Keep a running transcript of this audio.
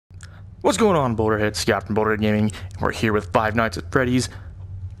What's going on, Boulderhead? Scott from Boulderhead Gaming, and we're here with Five Nights at Freddy's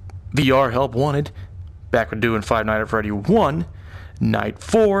VR Help Wanted. Back with doing Five Nights at Freddy 1, Night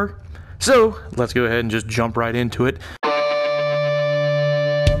 4. So, let's go ahead and just jump right into it.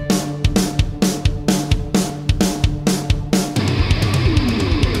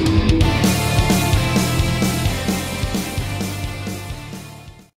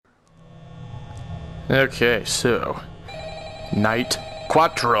 Okay, so, Night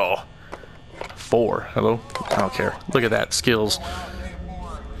Quattro. 4. Hello? I don't care. Look at that. Skills.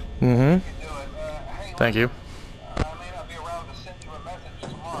 Thank you.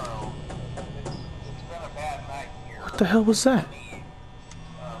 What the hell was that?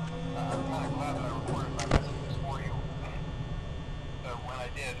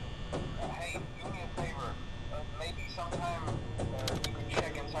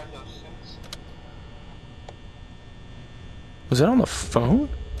 Was that on the phone?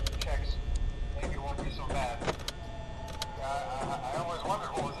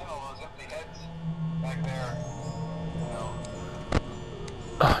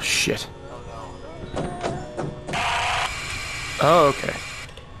 Oh, shit. Oh, okay.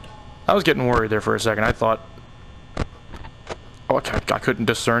 I was getting worried there for a second. I thought... Oh, I couldn't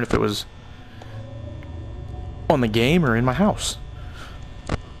discern if it was on the game or in my house.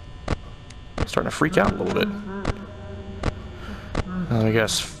 I'm starting to freak out a little bit. I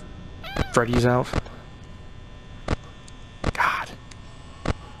guess Freddy's out. God.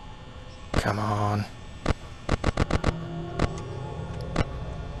 Come on.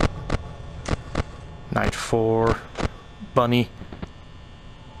 Night 4. Bunny.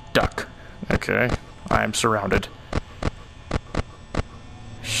 Duck. Okay. I am surrounded.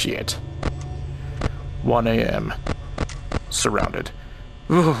 Shit. 1 a.m. Surrounded.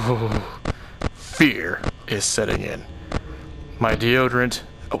 Ooh. Fear is setting in. My deodorant,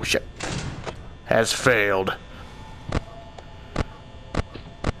 oh shit, has failed.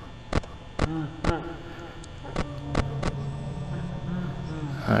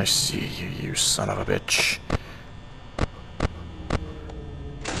 I see you, you son of a bitch.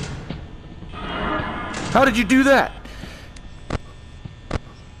 How did you do that?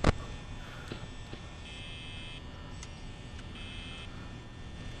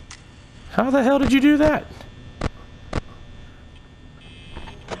 How the hell did you do that?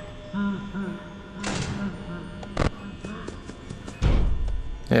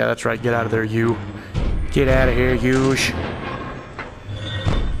 Yeah, that's right. Get out of there, you. Get out of here, you.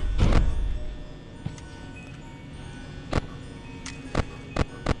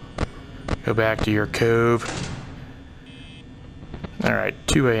 Go back to your cove. Alright,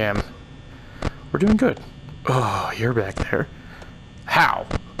 2 a.m. We're doing good. Oh, you're back there. How?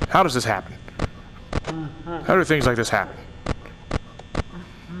 How does this happen? How do things like this happen?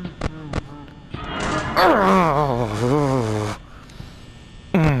 Oh.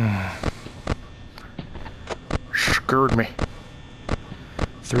 Scared me.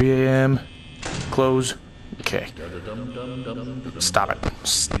 3 a.m. Close. Okay. Stop it.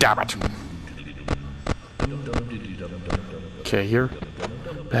 Stop it. Okay, you're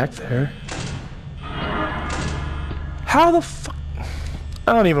back there. How the fuck?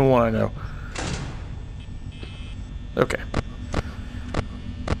 I don't even want to know. Okay.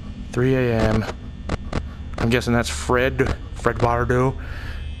 3 a.m. I'm guessing that's Fred Bardo.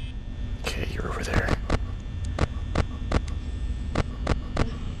 Okay, you're over there.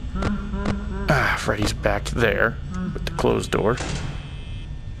 Ah, Freddy's back there with the closed door.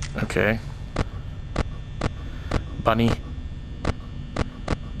 Okay. Bunny.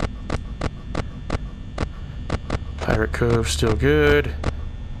 Pirate Cove, still good.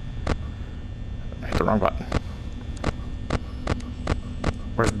 I hit the wrong button.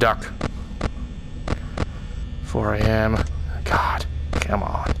 Where's Duck? 4 a.m. God, come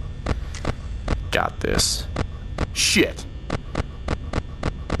on. Got this. Shit.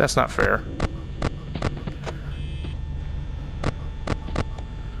 That's not fair.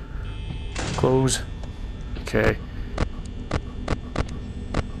 Close. Okay.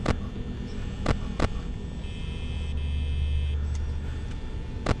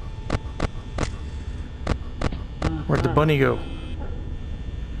 Where'd the bunny go?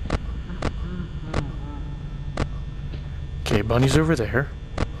 Okay, bunny's over there.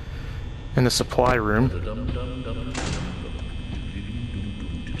 In the supply room.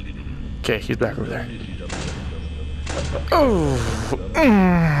 Okay, he's back over there. Oh!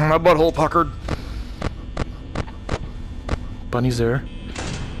 My butthole puckered. Bunny's there.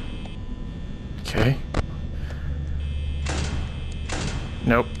 Okay.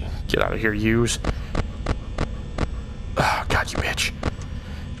 Nope. Get out of here, use. Oh, God, you bitch.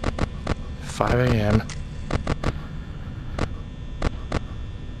 5 a.m.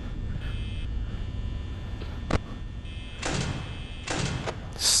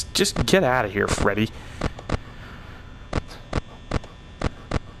 Just get out of here, Freddy.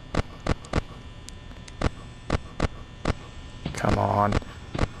 Come on.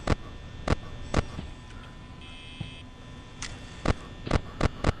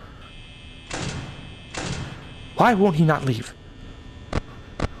 Why won't he not leave?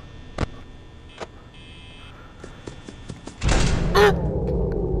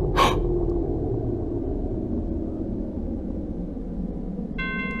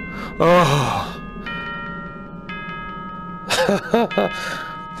 Oh.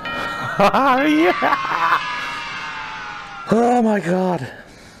 Yeah. Oh my god.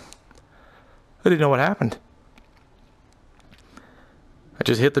 I didn't know what happened. I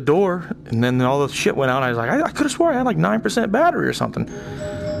just hit the door, and then all the shit went out, and I was like, I could have swore I had like 9% battery or something.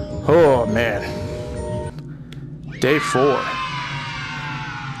 Oh, man. Day 4.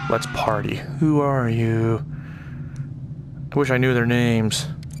 Let's party. Who are you? I wish I knew their names.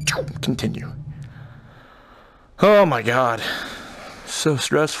 Continue. Oh, my God. So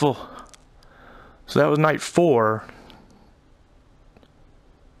stressful. So that was night 4.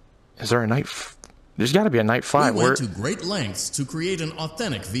 Is there a night... There's got to be a night 5. We went to great lengths to create an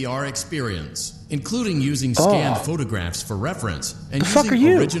authentic VR experience, including using scanned photographs for reference and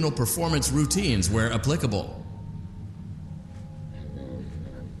using original performance routines where applicable.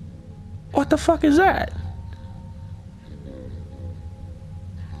 What the fuck is that?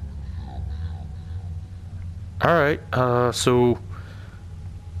 Alright, so...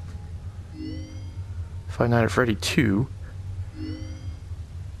 Five Nights at Freddy 2.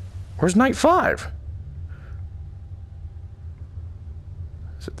 Where's night 5?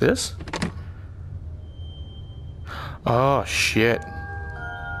 Is it this? Oh, shit.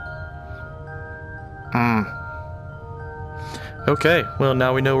 Okay, well,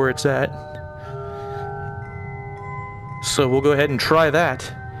 now we know where it's at. So we'll go ahead and try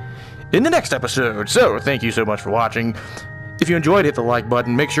that in the next episode. So, thank you so much for watching. If you enjoyed, hit the like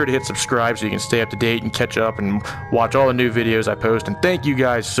button. Make sure to hit subscribe so you can stay up to date and catch up and watch all the new videos I post. And thank you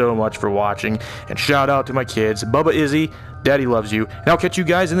guys so much for watching. And shout out to my kids, Bubba, Izzy, Daddy loves you. And I'll catch you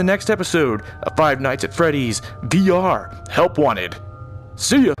guys in the next episode of Five Nights at Freddy's VR Help Wanted.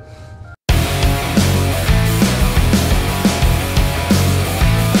 See ya!